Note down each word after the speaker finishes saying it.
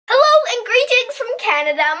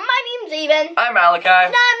Canada. My name's Even. I'm Malachi.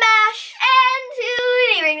 And I'm Ash. And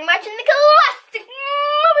today we're watching the classic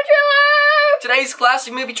movie trailer. Today's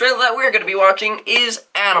classic movie trailer that we're going to be watching is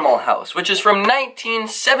Animal House, which is from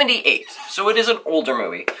 1978. So it is an older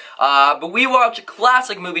movie. But we watch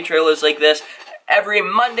classic movie trailers like this every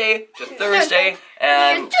Monday to Thursday.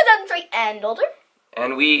 And 2003 and older.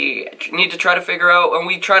 And we need to try to figure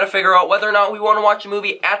out, whether or not we want to watch a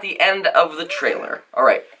movie at the end of the trailer.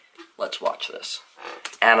 Alright, let's watch this.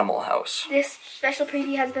 Animal House. This special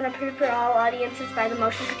preview has been approved for all audiences by the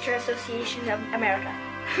Motion Picture Association of America.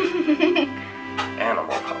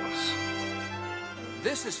 Animal House.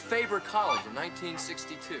 This is Faber College in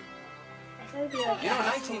 1962. You know,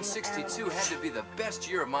 1962 had to be the best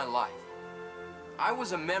year of my life. I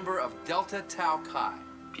was a member of Delta Tau Chi.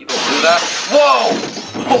 People do that? Whoa!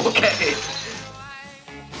 Okay.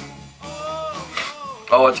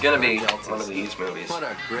 Oh, it's gonna be one of these movies. What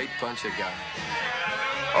a great bunch of guys.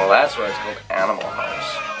 Oh, that's why it's called Animal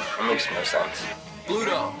House. That makes more sense.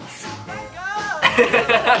 Pluto.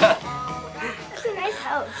 That's a nice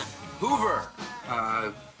house. Hoover.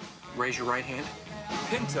 Raise your right hand.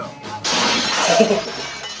 Pinto.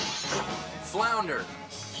 Flounder.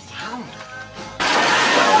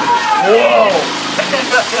 Whoa!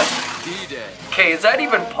 D-Day. Okay, is that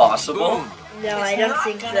even possible? Boom. No, I don't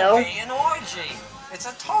think so. An orgy. It's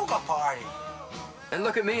a toga party. And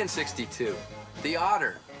look at me in 62. The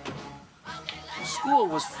Otter. School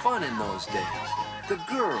was fun in those days. The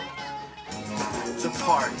girls. The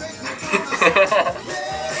party.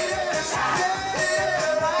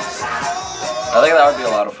 I think that would be a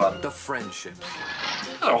lot of fun. The friendships.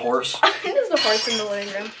 There's a horse. There's a horse in the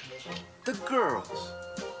living room. The girls.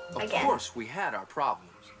 Of Again. course, we had our problems.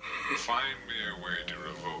 Find me a way to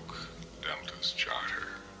revoke Delta's charter.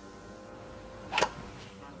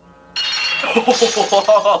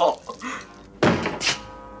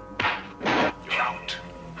 You're out.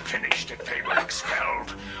 Finished at Faber,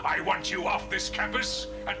 expelled. I want you off this campus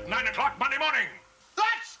at 9 o'clock Monday morning.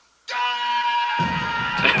 Let's go!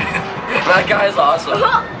 That guy's awesome.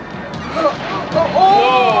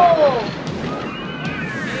 Oh!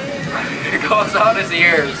 It goes out his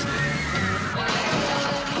ears.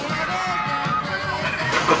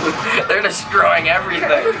 They're destroying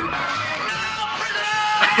everything.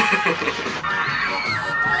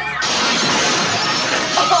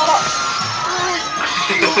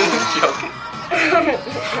 He's joking.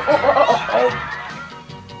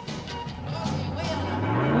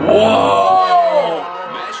 Whoa!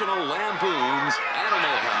 National Lampoon's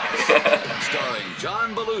Animal House, starring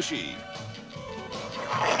John Belushi,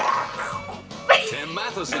 Tim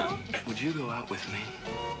Matheson, Would you go out with me?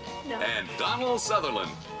 No. and Donald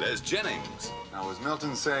Sutherland as Jennings. Now, was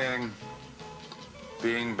Milton saying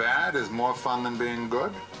being bad is more fun than being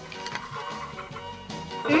good?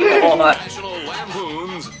 National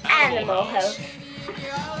Lampoon's Animal House.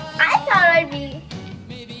 I thought I'd be...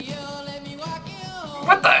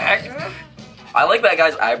 What the heck? I like that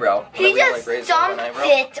guy's eyebrow. He Whenever just raises dumped one eyebrow.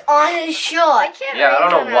 it on his shirt. Yeah, I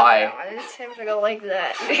don't know why. I just have to go like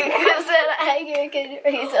that. Because then I can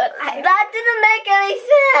raise an eyebrow. That didn't make any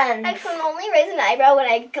sense. I can only raise an eyebrow when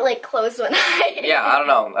I like close one eye. Yeah, I don't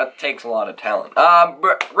know. That takes a lot of talent.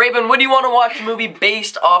 Raven, what do you want to watch a movie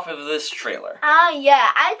based off of this trailer? Yeah.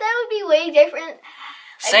 I thought it would be way different.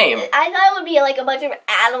 Same. I thought it would be like a bunch of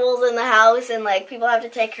animals in the house and like people have to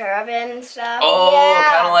take care of it and stuff. Oh, yeah.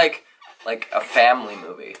 kind of like a family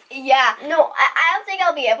movie. Yeah. No, I don't think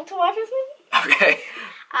I'll be able to watch this movie. Okay.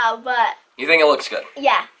 But You think it looks good?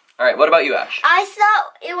 yeah. All right. What about you, Ash? I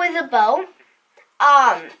thought it was a boat.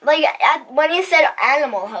 When you said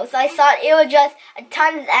Animal House, I thought it was just a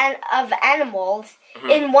ton of animals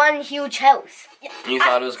in one huge house. You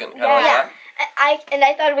thought it was gonna kind of Yeah. like that?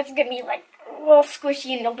 I thought it was gonna be like a little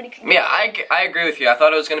squishy and nobody could. Yeah, I agree with you. I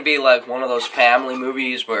thought it was gonna be like one of those family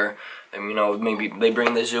movies where, you know, maybe they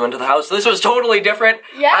bring the zoo into the house. This was totally different.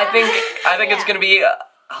 Yeah. I think it's Yeah. gonna be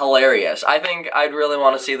hilarious. I think I'd really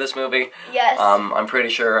want to see this movie. Yes. I'm pretty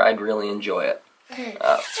sure I'd really enjoy it.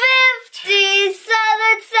 57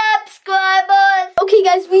 subscribers! Okay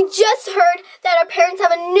guys, we just heard that our parents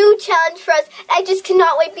have a new challenge for us. I just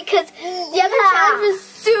cannot wait because the other challenge was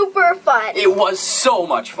super fun. It was so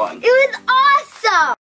much fun. It was awesome!